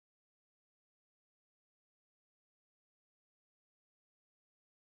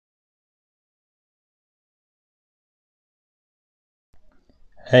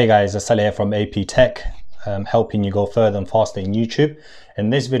Hey guys, it's Saleh from AP Tech, helping you go further and faster in YouTube. In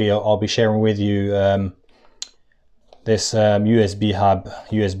this video, I'll be sharing with you this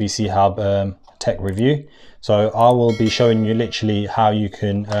USB C Hub tech review. So I will be showing you literally how you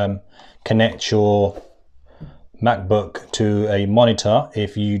can connect your MacBook to a monitor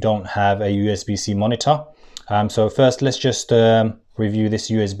if you don't have a USB-C monitor. So first, let's just review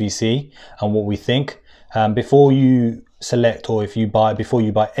this USB-C and what we think. Before you select, or before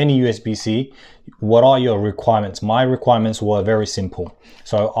you buy any USB-C, what are your requirements? My requirements were very simple.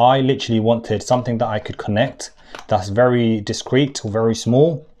 So I literally wanted something that I could connect that's very discreet, very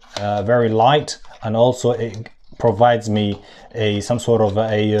small, very light, and also it provides me some sort of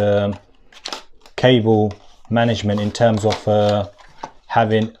a cable management in terms of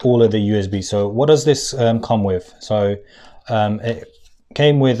having all of the USB. So what does this come with? So it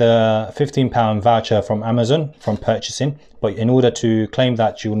came with a £15 voucher from Amazon from purchasing, but in order to claim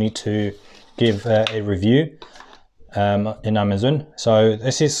that, you'll need to give a review in Amazon. So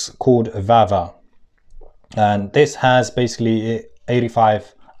this is called Vava, and this has basically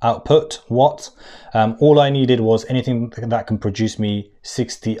 85 output watts. All I needed was anything that can produce me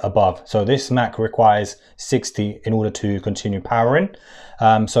 60 above. So this Mac requires 60 in order to continue powering.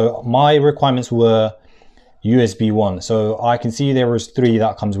 So my requirements were USB 1. So I can see there was 3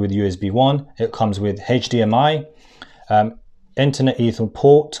 that comes with USB 1. It comes with HDMI, Internet Ethernet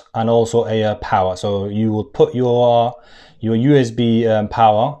port, and also a power. So you will put your USB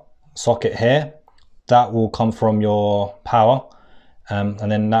power socket here. That will come from your power, and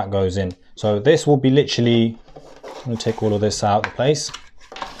then that goes in. So this will be literally, let me take all of this out of place.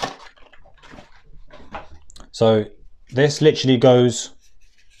 So this literally goes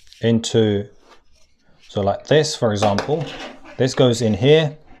into, so like this, for example, this goes in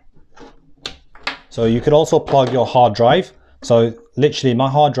here. So you could also plug your hard drive. So literally my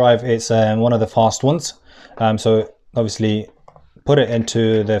hard drive is one of the fast ones. So obviously put it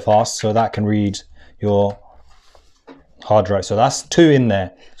into the fast so that can read your hard drive. So that's 2 in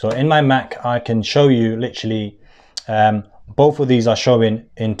there. So in my Mac, I can show you literally both of these are showing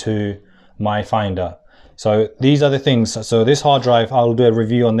into my Finder. So these are the things. So this hard drive, I'll do a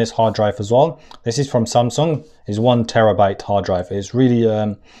review on this hard drive as well. This is from Samsung. It's 1 terabyte hard drive. It's really,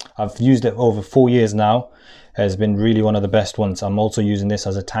 I've used it over 4 years now. It's been really one of the best ones. I'm also using this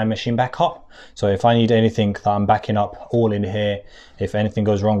as a time machine backup. So if I need anything that I'm backing up all in here, if anything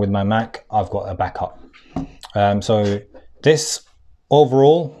goes wrong with my Mac, I've got a backup. So this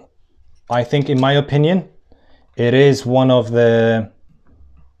overall, I think in my opinion, it is one of the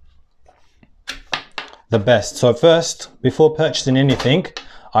best. So first, before purchasing anything,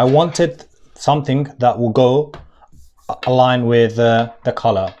 I wanted something that will go align with the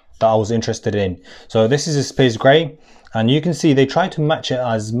color that I was interested in. So this is a space gray, and you can see they try to match it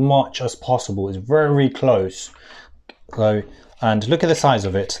as much as possible. It's very close. So, and look at the size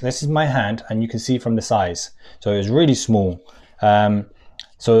of it. This is my hand, and you can see from the size. So it's really small.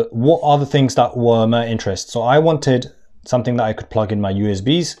 So what are the things that were my interest? So I wanted something that I could plug in my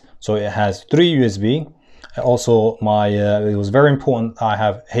USBs. So it has 3 USB. Also, it was very important I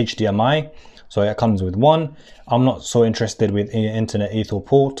have HDMI, so it comes with 1. I'm not so interested with Internet Ethernet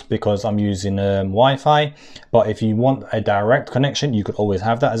port because I'm using Wi-Fi, but if you want a direct connection, you could always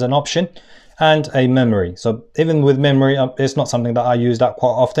have that as an option, and a memory. So even with memory, it's not something that I use that quite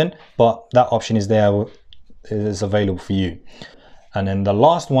often, but that option is there, is available for you. And then the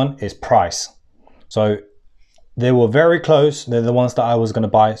last one is price. So they were very close. They're the ones that I was going to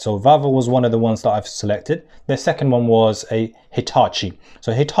buy. So Vava was one of the ones that I've selected. The second one was a Hitachi.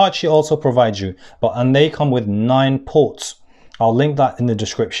 So Hitachi also provides you, and they come with 9 ports. I'll link that in the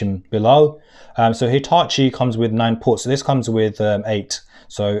description below. So Hitachi comes with 9 ports. So this comes with 8.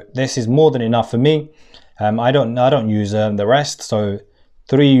 So this is more than enough for me. I don't use the rest. So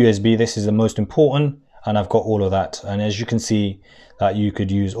 3 USB. This is the most important, and I've got all of that. And as you can see, that you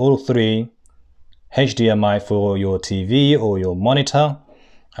could use all 3. HDMI for your TV or your monitor,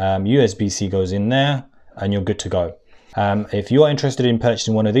 USB-C goes in there, and you're good to go. If you are interested in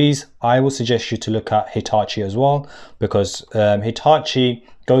purchasing one of these, I will suggest you to look at Hitachi as well, because Hitachi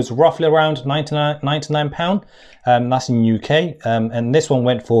goes roughly around £99. That's in UK, and this one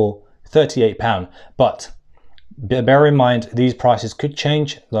went for £38. But bear in mind, these prices could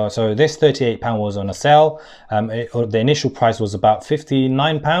change. So this £38 was on a sale. The initial price was about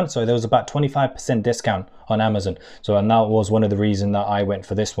 £59, so there was about 25% discount on Amazon. So, and that was one of the reasons that I went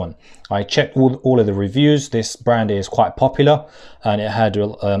for this one. I checked all of the reviews. This brand is quite popular, and it had a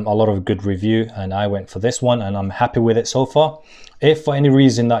lot of good review, and I went for this one, and I'm happy with it so far. If for any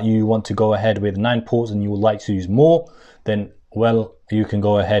reason that you want to go ahead with 9 ports and you would like to use more, then well, you can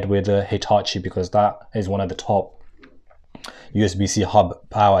go ahead with a Hitachi, because that is one of the top USB C hub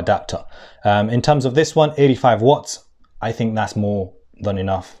power adapter. In terms of this one, 85 watts, I think that's more than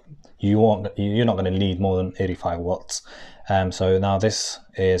enough. You're not going to need more than 85 watts. So now this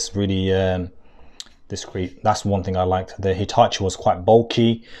is really discreet. That's one thing I liked. The Hitachi was quite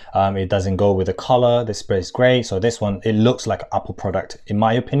bulky. It doesn't go with the color. This is great. So this one, it looks like an Apple product in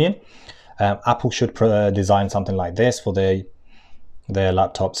my opinion. Apple should design something like this for their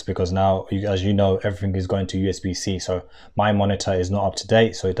laptops, because now, as you know, everything is going to USB-C. So my monitor is not up to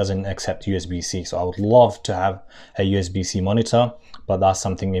date, so it doesn't accept USB-C. So I would love to have a USB-C monitor, but that's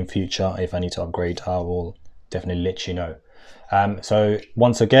something in future. If I need to upgrade, I will definitely let you know. So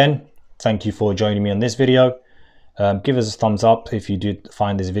once again, thank you for joining me on this video. Give us a thumbs up if you did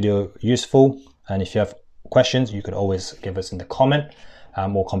find this video useful, and if you have questions, you can always give us in the comment,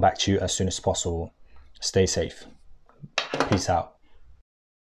 and we'll come back to you as soon as possible. Stay safe. Peace out.